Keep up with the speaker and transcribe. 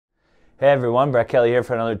Hey everyone, Brett Kelly here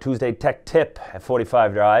for another Tuesday Tech Tip at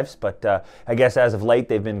 45 Drives. But I guess as of late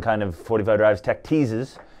they've been kind of 45 Drives Tech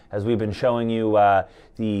Teases, as we've been showing you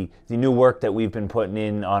the new work that we've been putting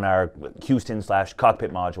in on our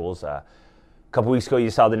Houston/Cockpit modules. A couple weeks ago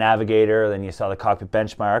you saw the Navigator, then you saw the Cockpit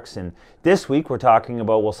benchmarks, and this week we're talking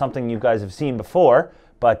about, well, something you guys have seen before,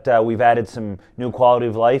 but we've added some new quality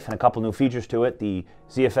of life and a couple new features to it, the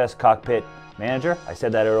ZFS Cockpit Manager. I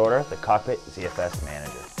said that in order, the Cockpit ZFS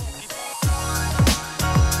Manager.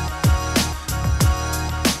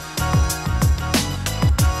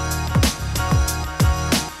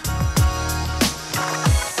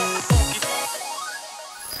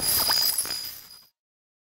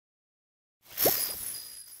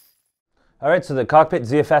 All right, so the Cockpit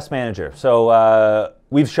ZFS Manager. So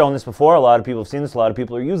we've shown this before. A lot of people have seen this. A lot of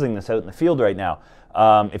people are using this out in the field right now.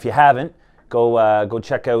 If you haven't, go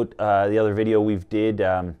check out the other video we've did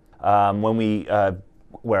when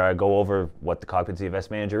where I go over what the Cockpit ZFS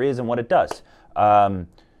Manager is and what it does.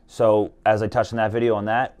 So as I touched on that video on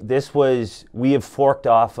that, we have forked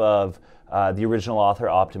off of the original author,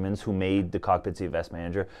 Optimans, who made the Cockpit ZFS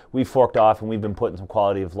Manager. We forked off and we've been putting some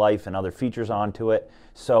quality of life and other features onto it.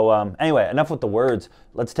 So anyway, enough with the words.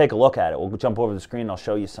 Let's take a look at it. We'll jump over the screen and I'll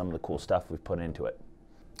show you some of the cool stuff we've put into it.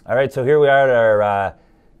 All right, so here we are at our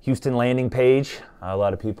Houston landing page. A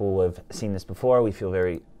lot of people have seen this before. We feel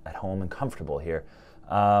very at home and comfortable here.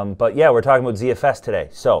 But yeah, we're talking about ZFS today.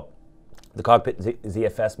 So the Cockpit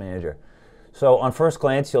ZFS Manager. So on first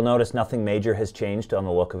glance, you'll notice nothing major has changed on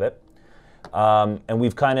the look of it. And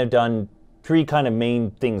we've kind of done three kind of main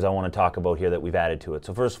things I want to talk about here that we've added to it.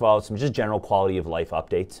 So first of all, some just general quality of life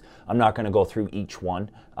updates. I'm not going to go through each one.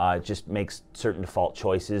 It just makes certain default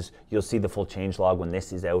choices. You'll see the full changelog when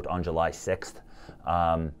this is out on July 6th.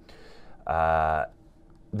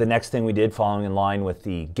 The next thing we did, following in line with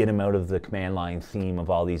the get them out of the command line theme of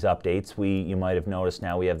all these updates, you might have noticed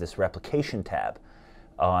now we have this replication tab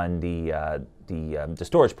on the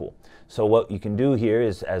storage pool. So what you can do here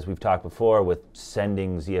is, as we've talked before, with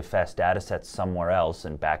sending ZFS datasets somewhere else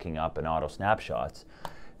and backing up and auto snapshots,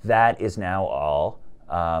 that is now all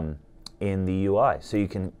in the UI. So you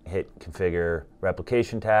can hit configure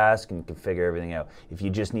replication task and configure everything out. If you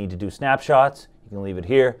just need to do snapshots, you can leave it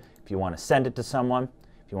here. If you want to send it to someone,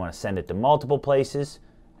 if you want to send it to multiple places,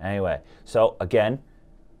 anyway. So again,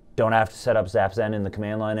 don't have to set up ZapZen in the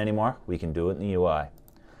command line anymore. We can do it in the UI.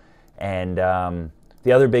 And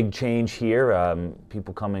the other big change here,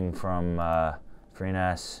 people coming from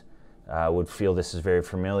FreeNAS would feel this is very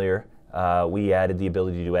familiar. We added the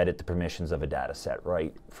ability to edit the permissions of a data set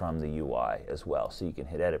right from the UI as well. So you can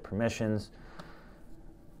hit edit permissions.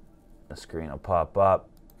 The screen will pop up.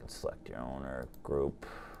 You can select your owner, group,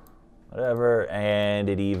 whatever. And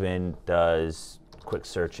it even does quick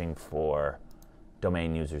searching for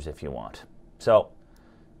domain users if you want. So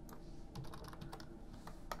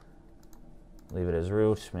leave it as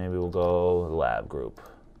root. Maybe we'll go lab group.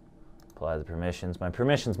 Apply the permissions. My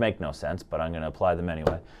permissions make no sense, but I'm going to apply them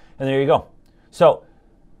anyway. And there you go. So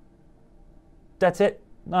that's it.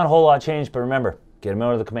 Not a whole lot changed, but remember, get them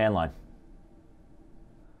out of the command line.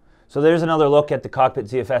 So there's another look at the Cockpit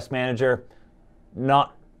ZFS Manager.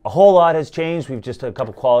 Not a whole lot has changed. We've just had a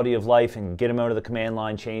couple quality of life and get them out of the command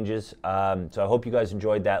line changes. So I hope you guys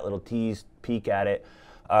enjoyed that little tease, peek at it.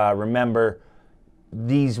 Remember,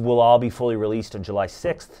 these will all be fully released on July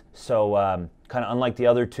 6th, so kind of unlike the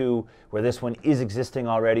other two, where this one is existing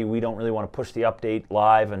already, we don't really want to push the update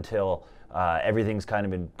live until everything's kind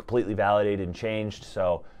of been completely validated and changed.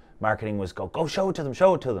 So marketing was go show it to them,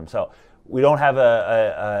 show it to them. So we don't have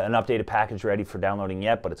an updated package ready for downloading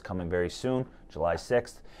yet, but it's coming very soon, July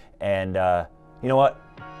 6th. And you know what?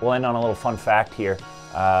 We'll end on a little fun fact here.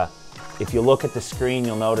 If you look at the screen,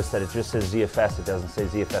 you'll notice that it just says ZFS. It doesn't say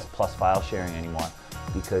ZFS plus file sharing anymore,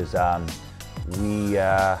 because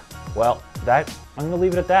well, I'm going to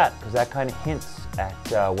leave it at that, because that kind of hints at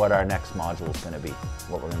what our next module is going to be,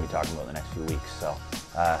 what we're going to be talking about in the next few weeks. So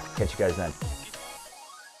catch you guys then.